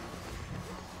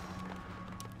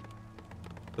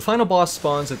 The final boss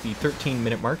spawns at the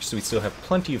 13-minute mark, so we still have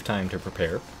plenty of time to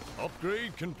prepare.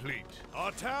 Upgrade complete.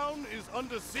 Our town is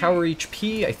under siege. Tower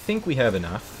HP, I think we have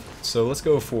enough. So let's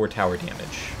go for tower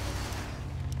damage.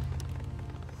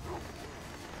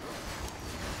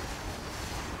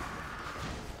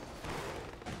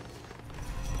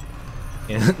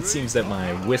 And it seems that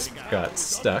my wisp got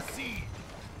stuck.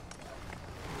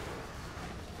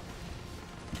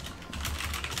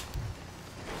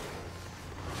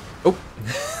 Oh,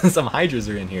 some hydras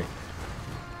are in here.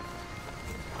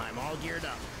 I'm all geared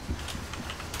up.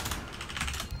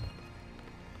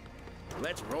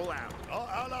 Let's roll out. Our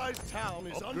allies' town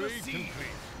is under siege.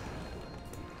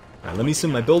 Alright, let me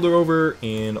send my builder over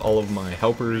and all of my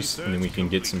helpers, and then we can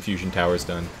get some fusion towers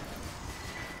done.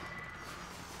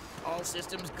 All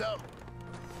systems go.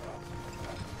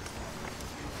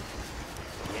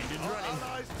 The engine's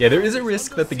running. Yeah, there is a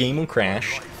risk that the game will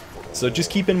crash, so just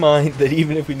keep in mind that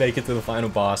even if we make it to the final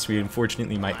boss, we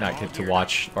unfortunately might not get to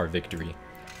watch our victory.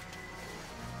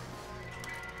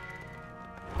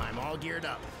 I'm all geared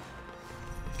up.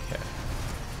 Okay.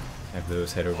 Have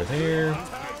those head over there.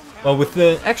 Well, with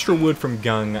the extra wood from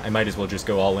Gung, I might as well just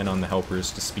go all in on the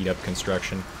helpers to speed up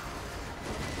construction.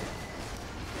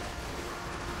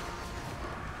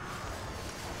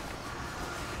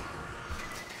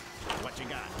 What you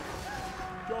got?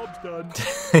 Job's done.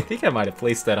 I think I might have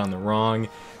placed that on the wrong...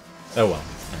 Oh well.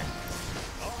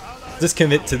 Alright. Just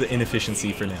commit to the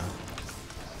inefficiency for now.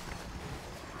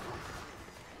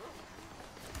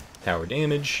 Tower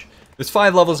damage. There's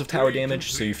 5 levels of tower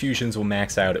damage, so your fusions will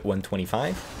max out at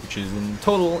 125, which is in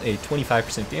total a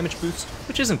 25% damage boost,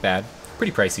 which isn't bad.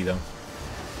 Pretty pricey though.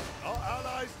 Our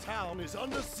allies' town is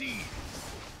under siege.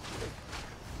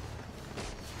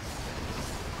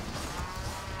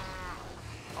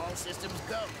 All systems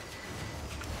go.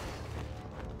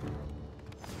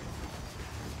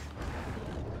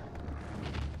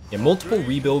 Yeah, multiple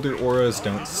rebuilder auras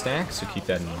don't stack, so keep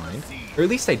that in mind. Or at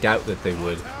least I doubt that they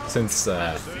would, since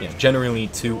generally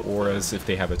 2 auras, if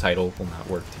they have a title, will not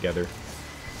work together.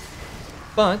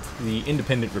 But the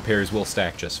independent repairs will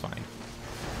stack just fine.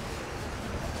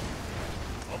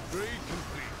 Upgrade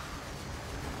complete.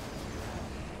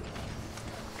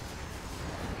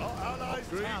 Our allies'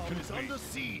 town is under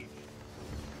siege.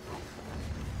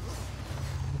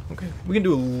 Okay, we can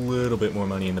do a little bit more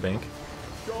money in the bank.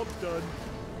 Job's done.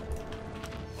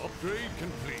 Upgrade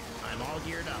complete. I'm all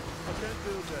geared up. I can't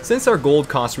build that. Since our gold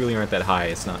costs really aren't that high,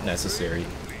 it's not necessary.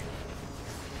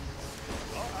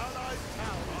 Our allies'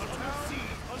 town is under siege.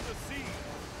 Under siege.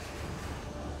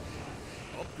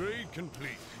 Upgrade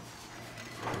complete.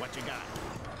 What you got?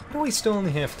 Why do we still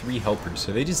only have 3 helpers?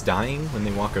 Are they just dying when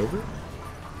they walk over?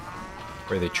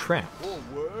 Or are they trapped?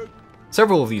 Forward.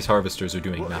 Several of these harvesters are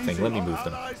doing nothing. Let me move Our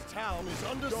them. allies' town is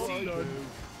under siege.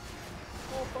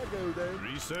 Off I go then.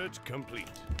 Research complete.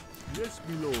 Yes,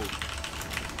 my lord.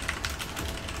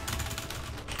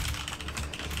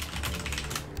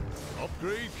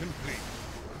 Upgrade complete.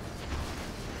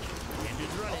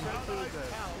 Engine's running. Our allies'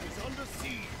 town is under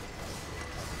siege.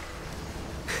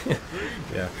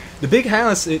 Yeah. The big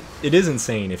house, it is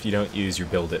insane if you don't use your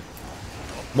build it.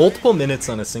 Multiple minutes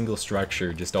on a single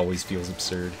structure just always feels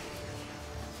absurd.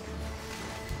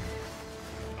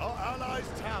 Our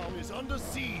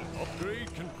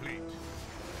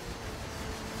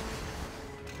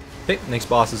Okay, next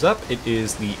boss is up. It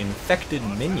is the Infected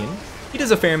Minion. He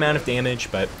does a fair amount of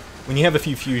damage, but when you have a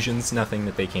few fusions, nothing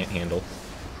that they can't handle.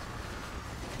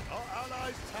 Our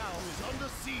allies' town is under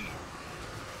siege.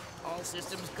 All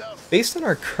systems go. Based on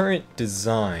our current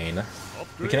design,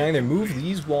 we can either move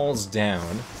these walls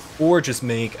down, or just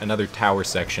make another tower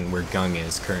section where Gung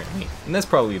is currently. And that's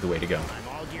probably the way to go. I'm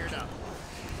all geared up.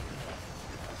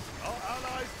 Our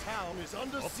allies' town is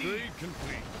under siege. Upgrade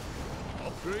complete.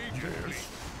 Upgrade complete.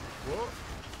 What?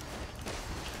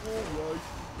 All right.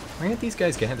 Why aren't these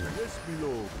guys gathering? Yes, my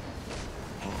lord.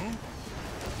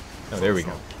 Oh, there we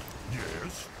go.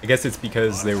 Yes. I guess it's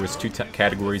because there was two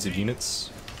categories of units.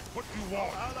 What you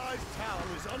want? Our allies' town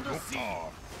is under siege.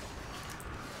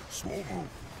 Slow move.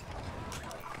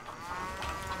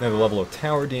 Another level of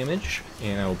tower damage,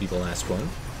 and that will be the last one.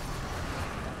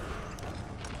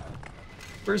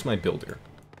 Where's my builder?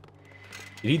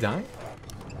 Did he die?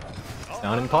 It's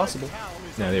not impossible.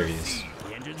 Now there he is.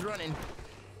 The engine's running.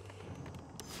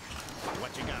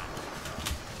 What you got?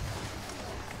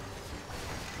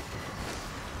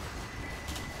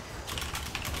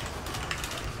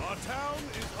 Our town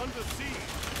is under siege.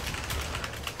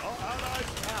 Our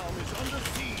allies' town is under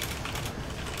siege.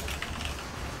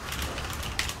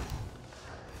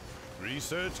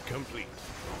 Research complete.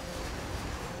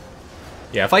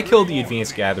 Yeah, if I kill the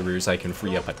advanced gatherers, I can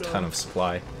free up a ton of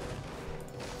supply.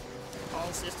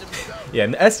 All systems go. Yeah,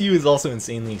 and the SU is also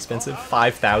insanely expensive,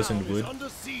 5,000 wood. Under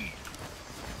siege.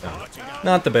 No,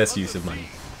 not the best use of money.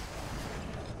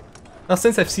 Now,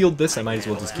 since I've sealed this, I might as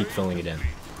well just keep filling it in.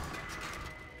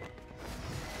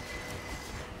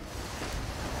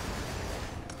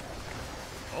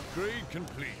 Upgrade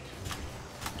complete.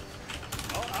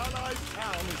 Our allies'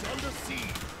 town is under siege.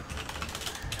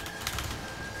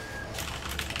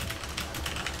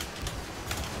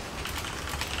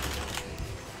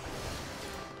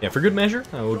 Yeah, for good measure,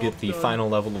 I will get the final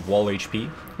level of wall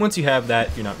HP. Once you have that,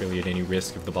 you're not really at any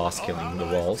risk of the boss killing the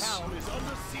walls. Town is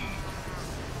under siege.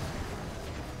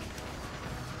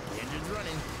 The engine's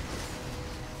running.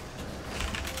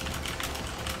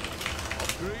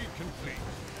 Upgrade complete.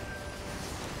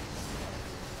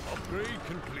 Upgrade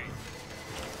complete.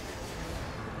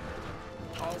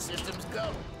 All systems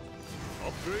go.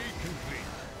 Upgrade complete.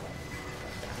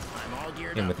 I'm all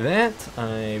geared And up. with that,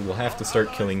 I will have to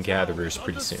start killing gatherers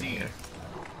pretty soon here.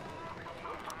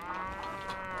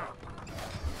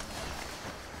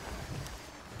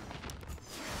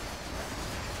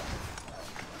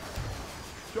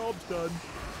 Job's done.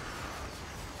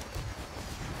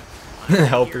 The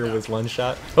helper was one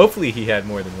shot. Hopefully he had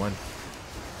more than one.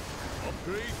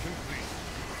 Upgrade complete.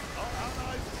 Our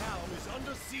allies' town is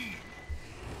under siege.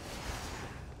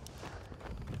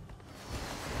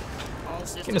 All I'm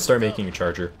systems gonna start go. making a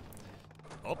charger.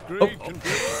 Upgrade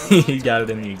complete. He got it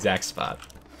in the exact spot.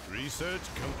 Research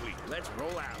complete. Let's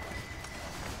roll out.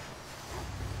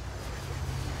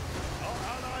 Our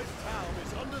allies' town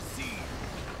is under siege.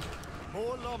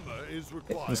 More lumber is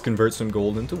required. Let's convert some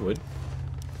gold into wood.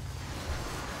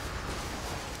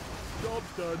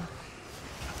 Job's done.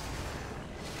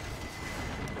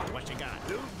 What you got?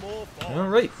 Build more farms.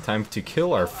 Alright, time to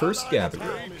kill our first gatherer.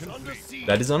 Town is under siege.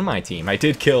 That is on my team. I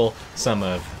did kill some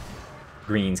of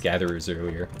Green's gatherers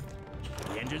earlier.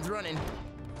 The engine's running.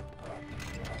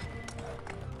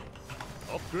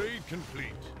 Upgrade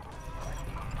complete.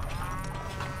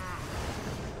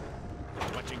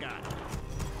 What you got?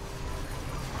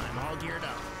 I'm all geared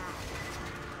up.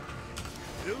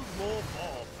 Build more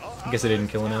farms. Our I guess I didn't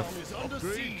kill allies' enough. town is under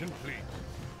Upgrade siege. complete.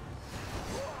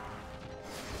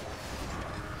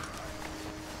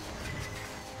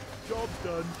 Job's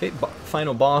done. Okay,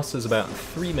 final boss is about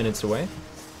 3 minutes away.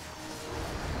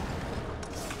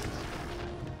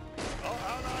 Our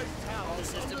allies' town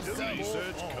is under siege.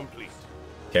 Research complete.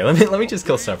 Okay, let me just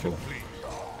kill several.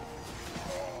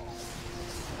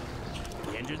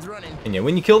 The engine's running. And yeah,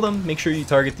 when you kill them, make sure you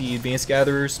target the advanced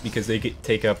gatherers because they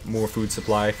take up more food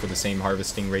supply for the same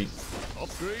harvesting rate.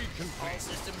 Upgrade All complete.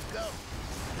 systems go.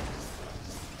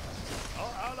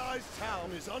 Our allies'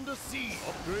 town is under siege.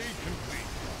 Upgrade complete.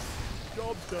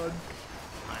 Job's done.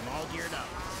 I'm all geared up.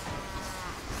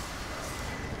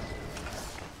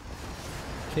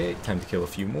 Okay, time to kill a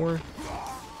few more.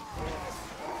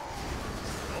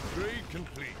 Upgrade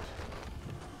complete.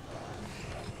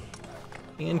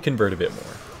 And convert a bit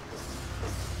more.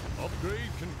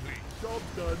 Upgrade complete.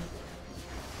 Job's done.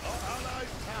 Our allies'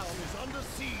 town is under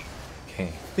siege. Okay, I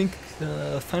think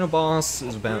the final boss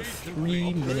is about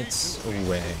 3 minutes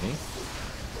away.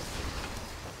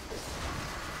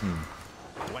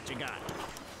 What you got?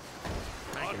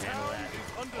 I Our can handle town that.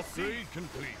 is under siege.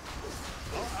 Complete.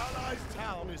 Our allies'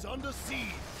 town is under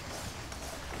siege.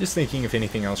 Just thinking if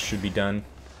anything else should be done.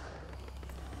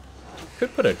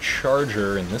 Could put a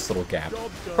charger in this little gap.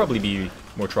 Probably be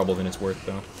more trouble than it's worth,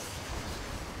 though.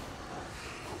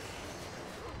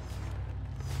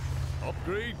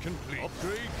 Upgrade complete.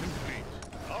 Upgrade complete.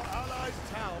 Our allies'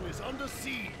 town is under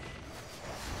siege.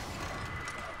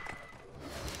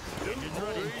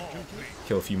 Upgrade complete.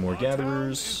 Kill a few more Our town is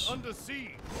gatherers. under siege.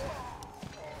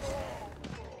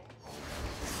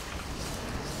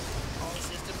 All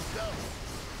systems go.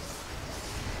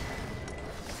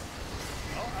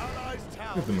 Our allies'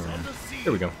 town Move them is around. under siege.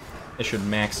 There we go. It should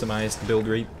maximize the build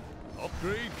rate.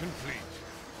 Upgrade complete.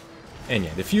 And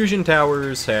yeah, the fusion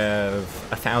towers have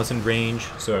 1,000 range,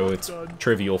 so it's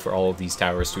trivial for all of these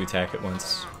towers to attack at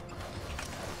once.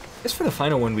 I guess for the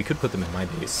final one, we could put them in my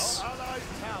base. Our allies'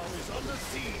 town is under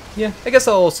siege. Yeah, I guess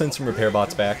I'll send some repair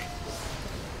bots back.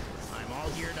 I'm all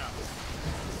geared up.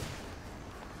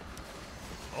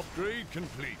 Upgrade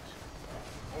complete.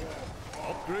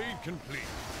 Upgrade complete.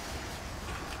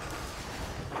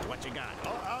 What you got?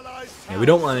 Our allies' Yeah, town we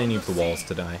don't want is any under of the walls siege.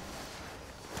 to die.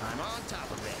 I'm on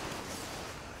top of it.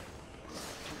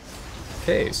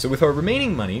 Okay, so with our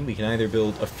remaining money, we can either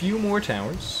build a few more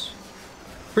towers,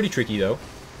 pretty tricky though,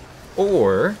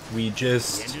 or we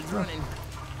just... Engine's running.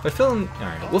 By filling...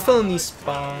 Alright, we'll fill in these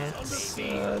spots.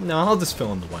 No, I'll just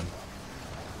fill in the one.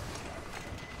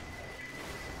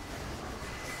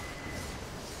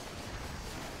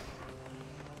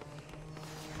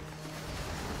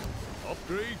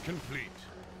 Upgrade complete.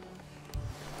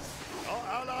 Our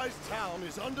allies' town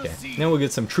is under Okay, siege. now we'll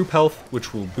get some troop health,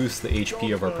 which will boost the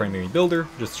HP of our primary builder,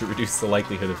 just to reduce the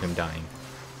likelihood of him dying.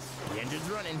 The engine's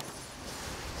running.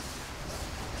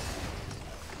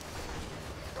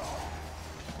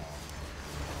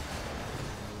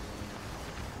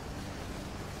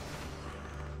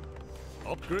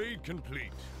 Upgrade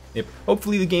complete. Yep,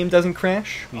 hopefully the game doesn't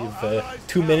crash. We have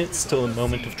 2 minutes till a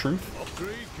moment of truth.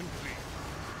 Upgrade complete.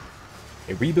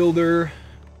 A rebuilder...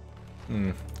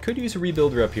 could use a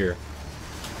rebuilder up here.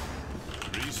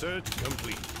 Research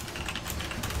complete.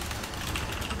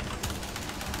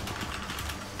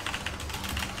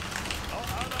 Our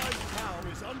allies' town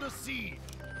is under siege.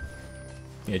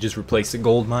 Yeah, just replace the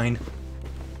gold mine.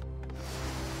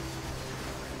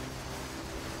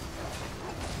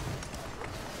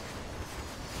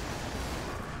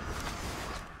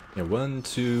 Yeah, 1,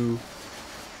 2,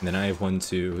 and then I have 1,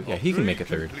 2. Yeah, he can make a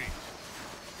Upgrade third. complete.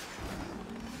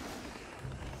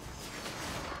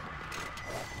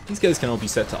 These guys can all be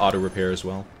set to auto repair as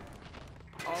well.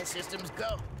 All systems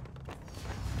go.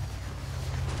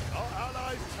 Our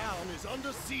allies' town is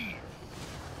under siege.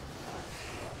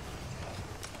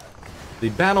 The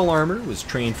battle armor was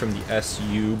trained from the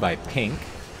SU by Pink.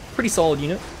 Pretty solid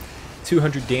unit.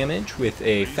 200 damage with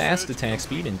a fast attack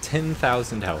speed and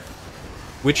 10,000 health.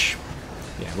 Which,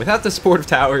 yeah, without the support of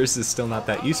towers is still not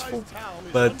that useful.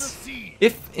 But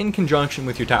if in conjunction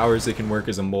with your towers, it can work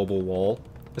as a mobile wall.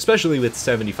 Especially with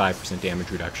 75% damage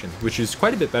reduction, which is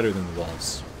quite a bit better than the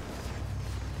walls.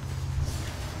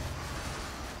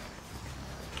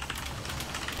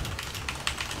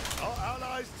 Our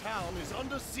allies' town is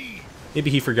under siege. Maybe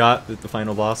he forgot that the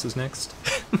final boss is next.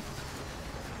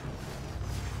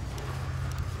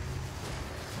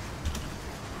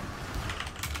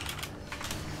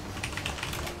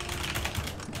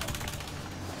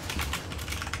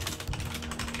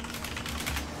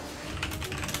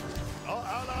 Our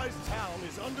allies' town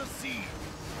is under siege.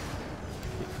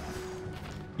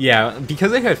 Yeah,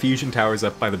 because they had fusion towers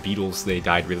up by the beetles, they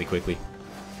died really quickly.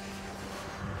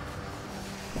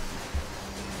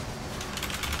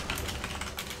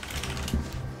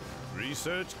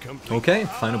 Research complete. Okay,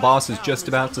 final boss is just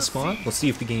about to spawn. We'll see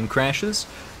if the game crashes.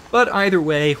 But either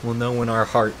way, we'll know in our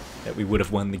heart that we would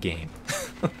have won the game.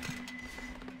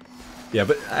 Yeah,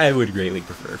 but I would greatly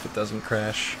prefer if it doesn't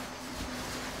crash.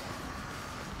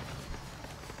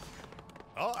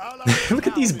 Our allies' Look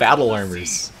at town these is battle under armors.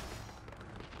 siege.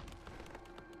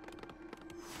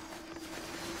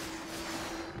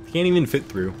 Can't even fit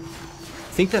through.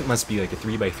 I think that must be like a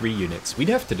 3x3 units. We'd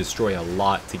have to destroy a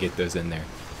lot to get those in there.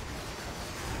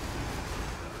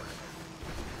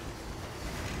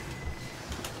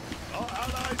 Our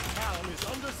allies' town is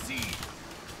under siege.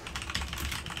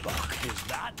 Look, is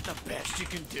that the best you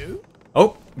can do?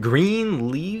 Oh, green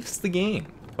leaves the game.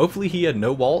 Hopefully he had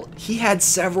no wall. He had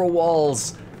several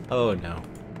walls. Oh no.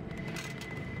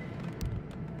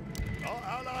 Our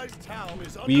allies' town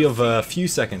is under We have a siege. few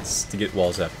seconds to get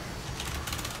walls up.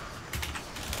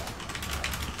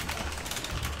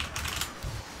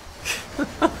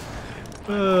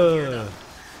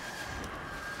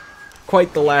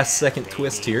 Quite the last second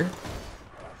twist here.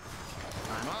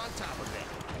 I'm on top of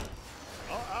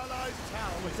it. Our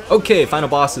Okay, final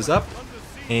boss is up.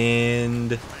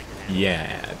 And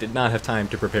yeah, did not have time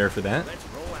to prepare for that. Let's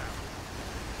roll out.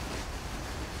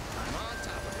 I'm on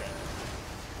top of it.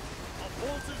 Our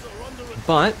forces are under attack.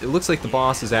 But it looks like the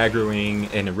boss is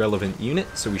aggroing an irrelevant unit,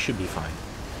 so we should be fine.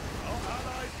 Our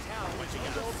allied town is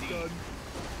under siege.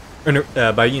 Or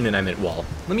no, by unit I meant wall.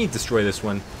 Let me destroy this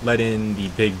one. Let in the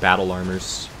big battle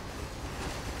armors.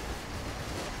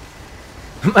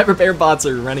 My repair bots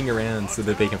are running around so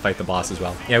that they can fight the boss as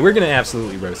well. Yeah, we're gonna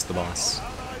absolutely roast the boss. Our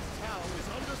allied town is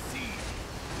under siege.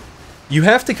 You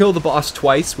have to kill the boss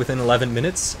twice within 11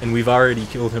 minutes, and we've already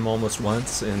killed him almost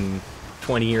once in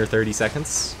 20 or 30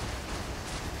 seconds.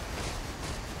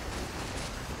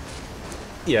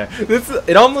 Yeah,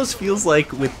 it almost feels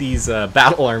like with these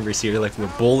battle armors here, like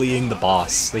we're bullying the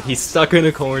boss. Like he's stuck in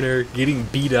a corner, getting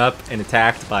beat up and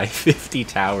attacked by 50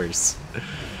 towers.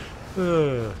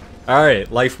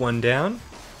 Alright, life 1 down.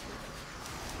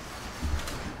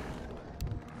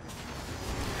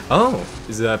 Oh,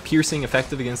 is piercing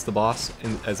effective against the boss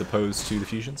as opposed to the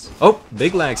fusions? Oh,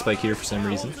 big lag spike here for some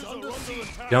reason.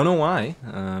 Don't know why.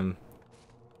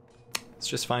 It's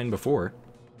just fine before.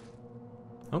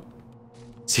 Oh.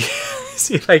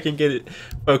 See if I can get it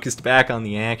focused back on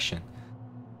the action.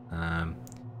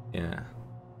 Yeah.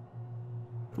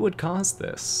 What would cause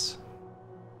this?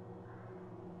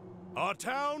 Our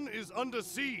town is under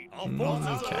siege. Our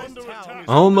forces Okay. are under attack.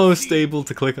 Almost able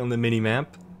to click on the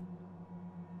mini-map.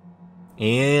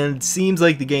 And seems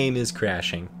like the game is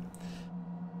crashing.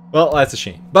 Well, that's a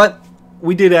shame. But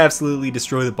we did absolutely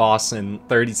destroy the boss in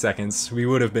 30 seconds. We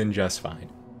would have been just fine.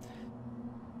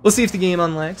 Let's see if the game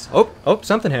unlags. Oh,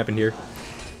 something happened here.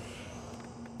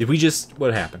 Did we just...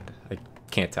 What happened? I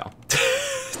can't tell.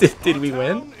 Did we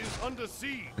win? Town is under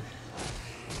siege.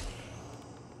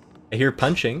 I hear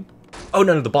punching. Oh,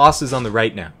 no, the boss is on the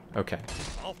right now. Okay.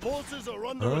 Our forces are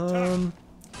under attack.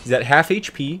 He's at half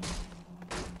HP.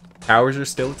 Towers are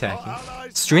still attacking.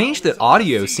 Strange that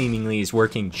audio seemingly is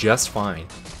working just fine.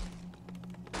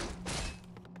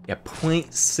 Yeah,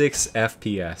 0.6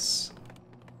 FPS.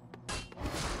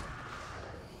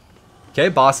 Okay,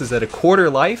 boss is at a quarter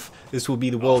life. This will be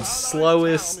the world's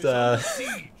slowest,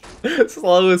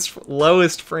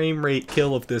 lowest frame rate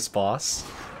kill of this boss.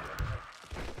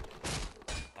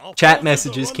 Chat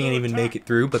messages can't even make it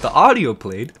through, but the audio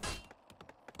played.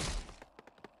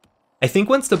 I think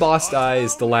once the boss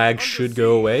dies, the lag should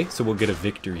go away, so we'll get a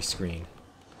victory screen.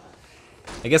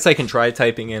 I guess I can try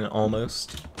typing in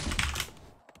almost.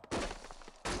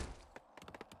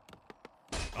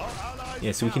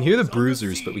 Yeah, so we can hear the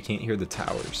bruisers, but we can't hear the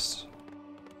towers.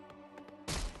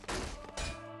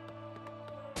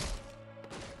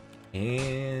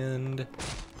 And...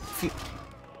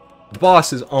 the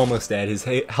boss is almost dead. His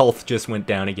health just went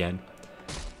down again.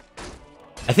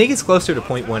 I think it's closer to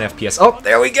 0.1 FPS. Oh,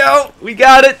 there we go! We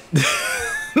got it!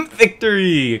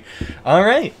 Victory!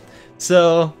 Alright.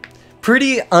 So,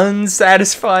 pretty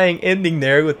unsatisfying ending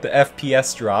there with the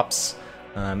FPS drops.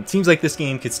 Seems like this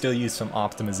game could still use some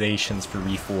optimizations for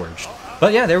Reforged.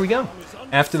 But yeah, there we go.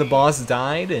 After the boss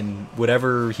died and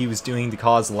whatever he was doing to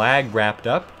cause lag wrapped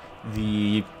up,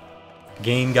 the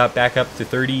game got back up to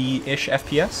 30-ish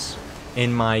FPS.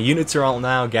 And my units are all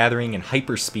now gathering in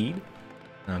hyperspeed.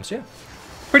 So yeah.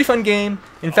 Pretty fun game.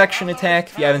 Infection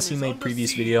Attack, if you haven't seen my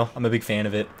previous video, I'm a big fan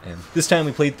of it. And this time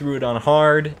we played through it on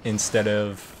hard instead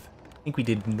of... I think we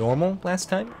did normal last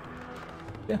time.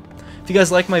 Yeah. If you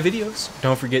guys like my videos,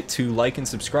 don't forget to like and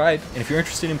subscribe. And if you're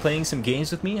interested in playing some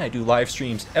games with me, I do live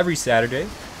streams every Saturday.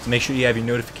 So make sure you have your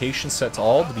notifications set to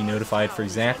all to be notified for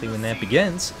exactly when that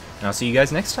begins. And I'll see you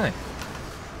guys next time.